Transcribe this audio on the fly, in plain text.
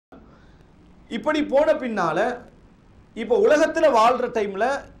இப்படி போன பின்னால இப்போ உலகத்தில் வாழ்கிற டைமில்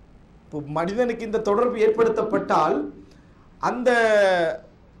இப்போ மனிதனுக்கு இந்த தொடர்பு ஏற்படுத்தப்பட்டால் அந்த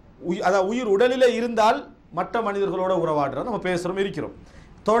அதாவது உயிர் உடலில் இருந்தால் மற்ற மனிதர்களோட உறவாடுறோம், நம்ம பேசுகிறோம், இருக்கிறோம்.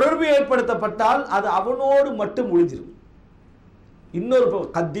 தொடர்பு ஏற்படுத்தப்பட்டால் அது அவனோடு மட்டும் ஒழிஞ்சிடும். இன்னொரு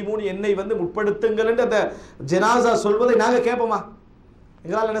கத்திமூனி என்னை வந்து முற்படுத்துங்கள் என்று அந்த ஜனாசா சொல்வதை நாங்கள் கேட்போமா?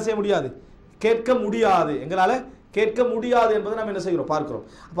 எங்களால் என்ன செய்ய முடியாது, கேட்க முடியாது. எங்களால் கேட்க முடியாது என்பதை நாம் என்ன செய்கிறோம், பார்க்கிறோம்.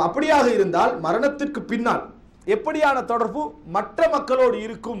 அப்போ அப்படியாக இருந்தால் மரணத்திற்கு பின்னால் எப்படியான தொடர்பு மற்ற மக்களோடு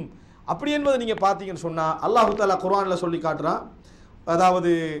இருக்கும் அப்படி என்பதை நீங்கள் பார்த்தீங்கன்னு சொன்னால் அல்லாஹு தஆலா குர்ஆனில் சொல்லி காட்டுறான்.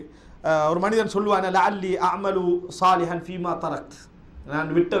 அதாவது ஒரு மனிதன் சொல்லுவான், லஅல்லி அஅமலு சாலிஹன் ஃபீமா தரக்த், நான்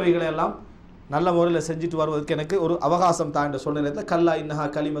விட்டவைகளை எல்லாம் நல்ல முறையில் செஞ்சுட்டு வருவதற்கு எனக்கு ஒரு அவகாசம் தான் என்று சொன்ன நேரத்தில் கல்லா இன்னஹா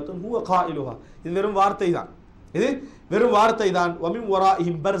கலிமத்துன் ஹுவ காயிலுஹா, இது வெறும் வார்த்தை தான், இது வெறும் வார்த்தை தான். வமின்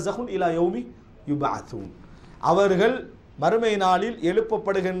வராஇஹிம் பர்ஸகுன் இலா யௌமி யுபஅஸூன், அவர்கள் மறுமை நாளில்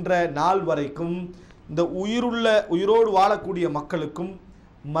எழுப்பப்படுகின்ற நாள் வரைக்கும் இந்த உயிரோடு வாழக்கூடிய மக்களுக்கும்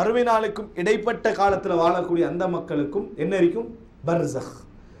மறுமை நாளுக்கும் இடைப்பட்ட காலத்தில் வாழக்கூடிய அந்த மக்களுக்கும் என்ன இருக்கும், பர்ஸக்.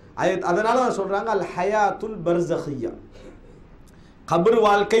 அதனால தான் சொல்றாங்க அல் ஹயாத்துல் பர்ஸகியா, கபர்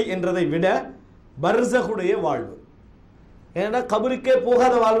வாழ்க்கை என்றதை விட பர்ஸகுடைய வாழ்வு. ஏன்னா கபருக்கே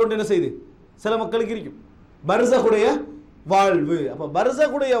போகாத வாழ்வு என்ன செய்யுது சில மக்களுக்கு இருக்கும், பர்ஸகுடைய வாழ்வு. அப்ப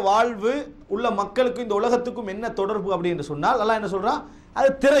பர்ஸகுடைய வாழ்வு உள்ள மக்களுக்கும் இந்த உலகத்துக்கும் என்ன தொடர்பு அப்படி என்று சொன்னால் அல்லாஹ் என்ன சொல்றான், அது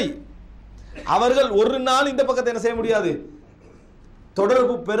திரை. அவர்கள் ஒரு நாள் இந்த பக்கத்தை என்ன செய்ய முடியாது,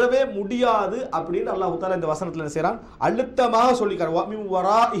 தொடர்பு பெறவே முடியாது அப்படின்னு அல்லாஹ் தஆலா இந்த வசனத்தில் என்ன செய்றான், அழுத்தமாக சொல்லிக்கிறார். வமின்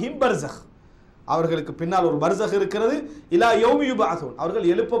வராஇஹிம் பர்ஸக், அவர்களுக்கு பின்னால் ஒரு பர்ஸக் இருக்கிறது. இலா யௌமி யுபஅஸூன், அவர்கள்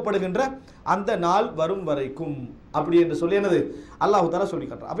எழுப்பப்படுகின்ற அந்த நாள் வரும் வரைக்கும் அப்படி என்று சொல்லி என்னது அல்லாஹ் தஆலா சொல்லி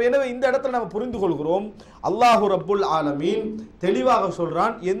காட்டுறான். அப்ப எனவே இந்த இடத்துல நம்ம புரிந்து கொள்கிறோம், அல்லாஹ் ரப்புல் ஆலமீன் தெளிவாக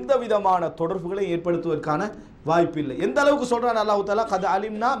சொல்றான் எந்த விதமான தொடர்புகளை ஏற்படுத்துவதற்கான வாய்ப்பில்லை. எந்த அளவுக்கு சொல்றான் அல்லாஹ் தஆலா, கத்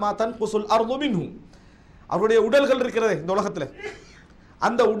அலிம்னா மா தன்குசுல் அர்து மின்ஹும், அவருடைய உடல்கள் இருக்கிறது இந்த உலகத்தில்,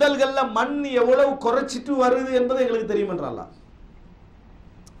 அந்த உடல்கள்ல மண் எவ்வளவு குறைச்சிட்டு வருது என்பது எங்களுக்கு தெரியும் என்றால்,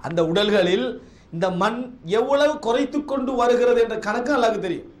 அந்த உடல்களில் இந்த மண் எவ்வளவு குறைத்து கொண்டு வருகிறது என்ற கணக்கு அல்லாஹ்வுக்கு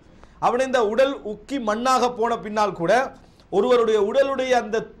தெரியும். அவன் இந்த உடல் உக்கி மண்ணாக போன பின்னால் கூட ஒருவருடைய உடலுடைய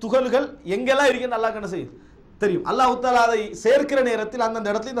அந்த துகள்கள் எங்கெல்லாம் இருக்குன்னு அல்லாஹ் என்ன செய்யும் தெரியும். அல்லாஹ் தஆலா அதை சேர்க்கிற நேரத்தில்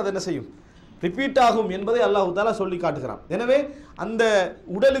அந்தந்த இடத்துல அது என்ன செய்யும், ரிப்பீட் ஆகும் என்பதை அல்லாஹ் தஆலா சொல்லி காட்டுகிறான். எனவே அந்த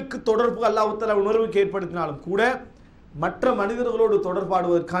உடலுக்கு தொடர்பு அல்லாஹ் தஆலா உணர்வுக்கு ஏற்படுத்தினாலும் கூட மற்ற மனிதர்களோடு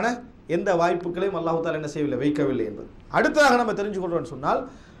தொடர்பாடுவதற்கான எந்த வாய்ப்புகளையும் அல்லாஹ் தஆலா என்ன செய்யவில்லை, வைக்கவில்லை என்பது. அடுத்ததாக நம்ம தெரிஞ்சுக்கொள்றோம்னு சொன்னால்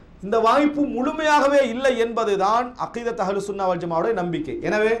இந்த வாய்ப்பு முழுமையாகவே இல்லை என்பதுதான் அகீதத் அஹ்லுஸ் சுன்னah வல் ஜமாஅவுடைய நம்பிக்கை.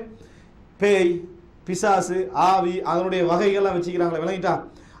 எனவே பேய், பிசாசு, ஆவி, அதனுடைய வகைகள்லாம் வச்சுக்கிறாங்களே, விளங்கிட்டா,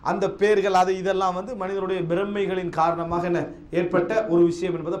 அந்த பேர்கள் அது இதெல்லாம் வந்து மனிதனுடைய பிரமைகளின் காரணமாக என்ன ஏற்பட்ட ஒரு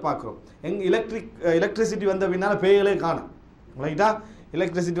விஷயம் என்பதை பார்க்குறோம். எலக்ட்ரிசிட்டி வந்த பின்னால் பேய்களே காணும், விளங்கிட்டா,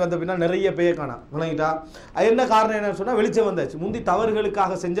 எலக்ட்ரிசிட்டி வந்த பின்னால் நிறைய பேயை காணும், விளங்கிட்டா. அது என்ன காரணம் என்னன்னு சொன்னால் வெளிச்சம் வந்தாச்சு. முந்தி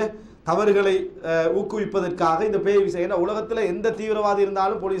தவறுகளுக்காக செஞ்ச தவறுகளை ஊக்குவிப்பதற்காக இந்த பேய் விஷயம். ஏன்னா உலகத்தில் எந்த தீவிரவாதி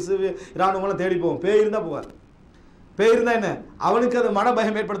இருந்தாலும் போலீஸு இராணுவம் தேடி போகும், பேய் இருந்தால் போவார். பேய் இருந்தால் என்ன, அவனுக்கு அது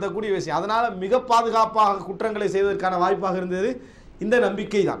மனபயம் ஏற்படுத்தக்கூடிய விஷயம். அதனால் மிக பாதுகாப்பாக குற்றங்களை செய்வதற்கான வாய்ப்பாக இருந்தது இந்த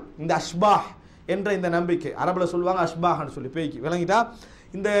நம்பிக்கை தான், இந்த அஷ்பாஹ் என்ற இந்த நம்பிக்கை. அரபில் சொல்லுவாங்க அஷ்பாஹ்னு சொல்லி பேய்க்கு, விளங்கிட்டா.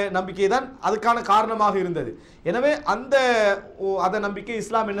 இந்த நம்பிக்கை தான் அதுக்கான காரணமாக இருந்தது. எனவே அந்த நம்பிக்கை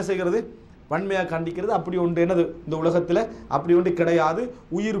இஸ்லாம் என்ன செய்கிறது, வன்மையாக கண்டிக்கிறது. அப்படி ஒன்று என்னது இந்த உலகத்தில் அப்படி ஒன்று கிடையாது.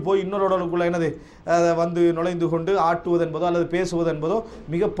 உயிர் போய் இன்னொரு உடலுக்குள்ள என்னது வந்து நுழைந்து கொண்டு ஆட்டுவது என்பதோ அல்லது பேசுவது என்பதோ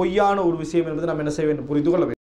மிக பொய்யான ஒரு விஷயம் என்பதை நம்ம என்ன செய்ய வேண்டும், புரிந்து கொள்ள வேண்டும்.